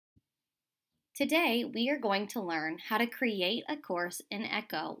Today, we are going to learn how to create a course in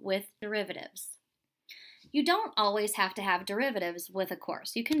Echo with derivatives. You don't always have to have derivatives with a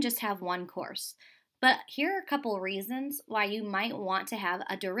course. You can just have one course. But here are a couple reasons why you might want to have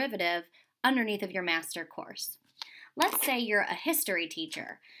a derivative underneath of your master course. Let's say you're a history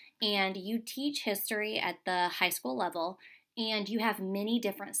teacher and you teach history at the high school level and you have many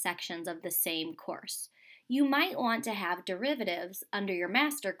different sections of the same course. You might want to have derivatives under your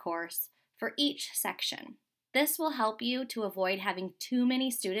master course for each section. This will help you to avoid having too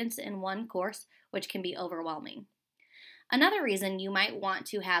many students in one course, which can be overwhelming. Another reason you might want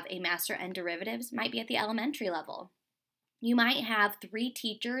to have a master and derivatives might be at the elementary level. You might have 3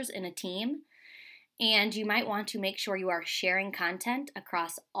 teachers in a team, and you might want to make sure you are sharing content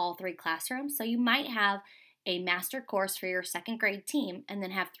across all 3 classrooms. So you might have a master course for your 2nd grade team and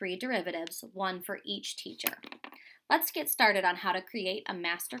then have 3 derivatives, 1 for each teacher. Let's get started on how to create a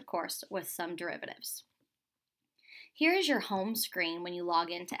master course with some derivatives. Here is your home screen when you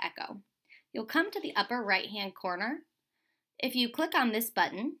log into Echo. You'll come to the upper right-hand corner. If you click on this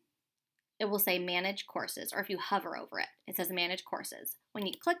button, it will say Manage Courses, or if you hover over it, it says Manage Courses. When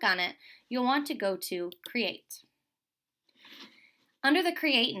you click on it, you'll want to go to Create. Under the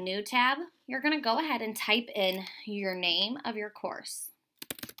Create New tab, you're going to go ahead and type in your name of your course.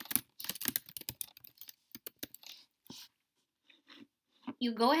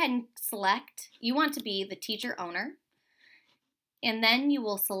 You go ahead and select, you want to be the teacher owner, and then you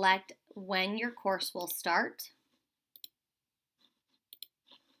will select when your course will start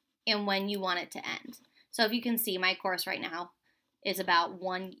and when you want it to end. So if you can see, my course right now is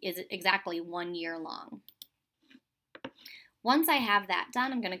exactly 1 year long. Once I have that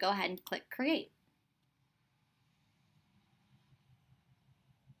done, I'm going to go ahead and click Create.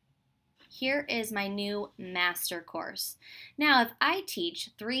 Here is my new master course. Now, if I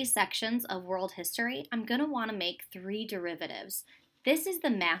teach 3 sections of world history, I'm going to want to make 3 derivatives. This is the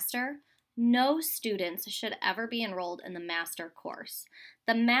master. No students should ever be enrolled in the master course.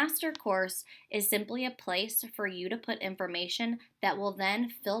 The master course is simply a place for you to put information that will then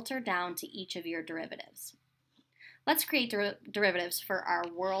filter down to each of your derivatives. Let's create derivatives for our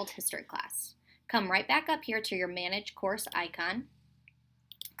world history class. Come right back up here to your Manage Course icon.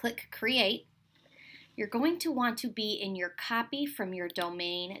 Click Create. You're going to want to be in your Copy from your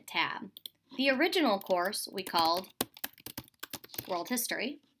Domain tab. The original course we called World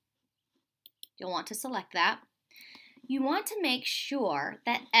History. You'll want to select that. You want to make sure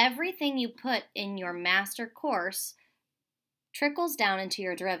that everything you put in your master course trickles down into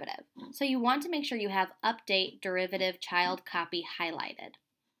your derivative. So you want to make sure you have Update Derivative Child Copy highlighted.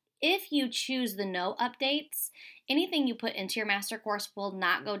 If you choose the No Updates, anything you put into your master course will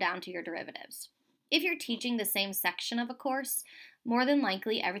not go down to your derivatives. If you're teaching the same section of a course, more than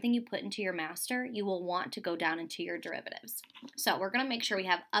likely everything you put into your master, you will want to go down into your derivatives. So we're going to make sure we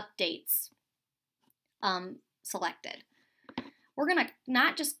have Updates selected. We're going to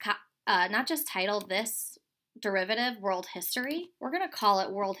not just title this derivative World History. We're going to call it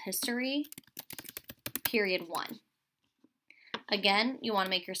World History Period 1. Again, you want to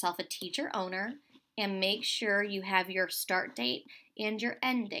make yourself a teacher owner and make sure you have your start date and your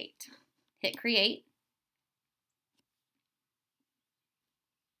end date. Hit Create.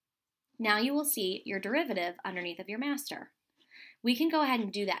 Now you will see your derivative underneath of your master. We can go ahead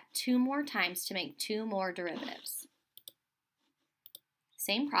and do that 2 more times to make 2 more derivatives.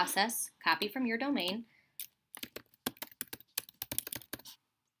 Same process, copy from your domain.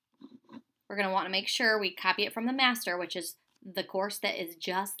 We're going to want to make sure we copy it from the master, which is the course that is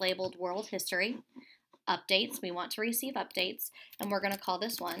just labeled World History. Updates, we want to receive updates, and we're going to call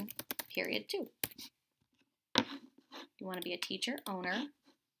this one Period 2. You want to be a teacher owner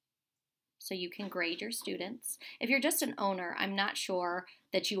so you can grade your students. If you're just an owner, I'm not sure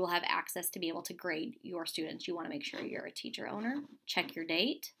that you will have access to be able to grade your students. You want to make sure you're a teacher owner. Check your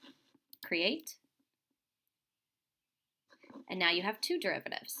date, create, and now you have 2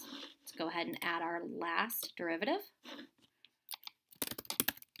 derivatives. Let's go ahead and add our last derivative.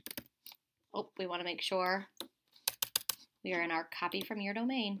 Oh, we want to make sure we are in our Copy from your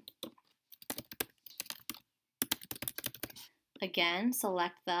domain. Again,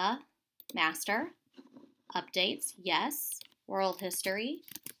 select the master, updates, yes, world history,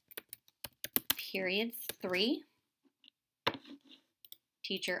 period 3,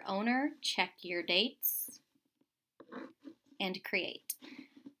 teacher owner, check your dates, and create.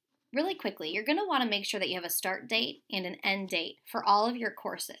 Really quickly, you're going to want to make sure that you have a start date and an end date for all of your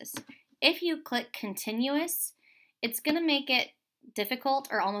courses. If you click continuous, it's going to make it difficult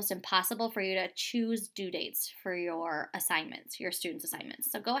or almost impossible for you to choose due dates for your assignments, your students'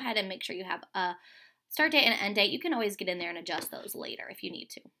 assignments. So go ahead and make sure you have a start date and end date. You can always get in there and adjust those later if you need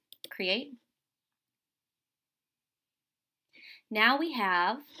to. Create. Now we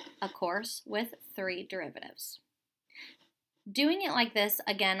have a course with 3 derivatives. Doing it like this,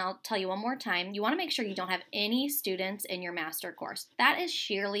 again, I'll tell you one more time, you want to make sure you don't have any students in your master course. That is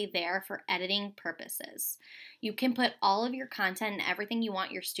sheerly there for editing purposes. You can put all of your content and everything you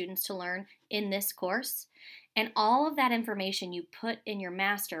want your students to learn in this course, and all of that information you put in your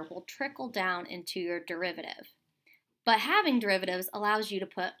master will trickle down into your derivative. But having derivatives allows you to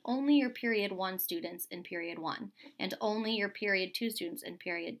put only your period 1 students in period 1 and only your period 2 students in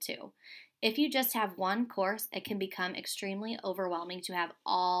period 2. If you just have one course, it can become extremely overwhelming to have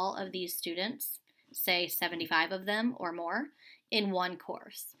all of these students, say 75 of them or more, in one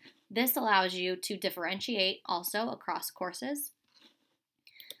course. This allows you to differentiate also across courses.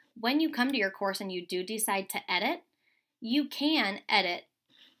 When you come to your course and you do decide to edit, you can edit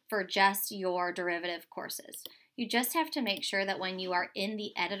for just your derivative courses. You just have to make sure that when you are in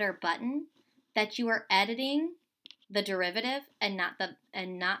the editor button that you are editing the derivative and not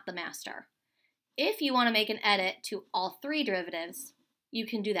the master. If you want to make an edit to all 3 derivatives, you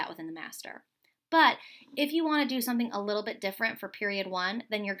can do that within the master. But if you want to do something a little bit different for period 1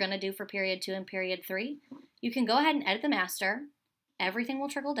 than you're going to do for period 2 and period 3, you can go ahead and edit the master. Everything will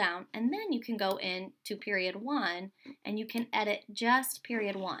trickle down, and then you can go into period 1 and you can edit just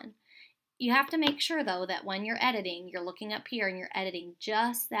period 1. You have to make sure, though, that when you're editing, you're looking up here and you're editing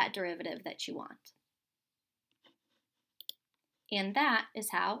just that derivative that you want. And that is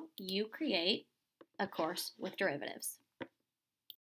how you create a course with derivatives.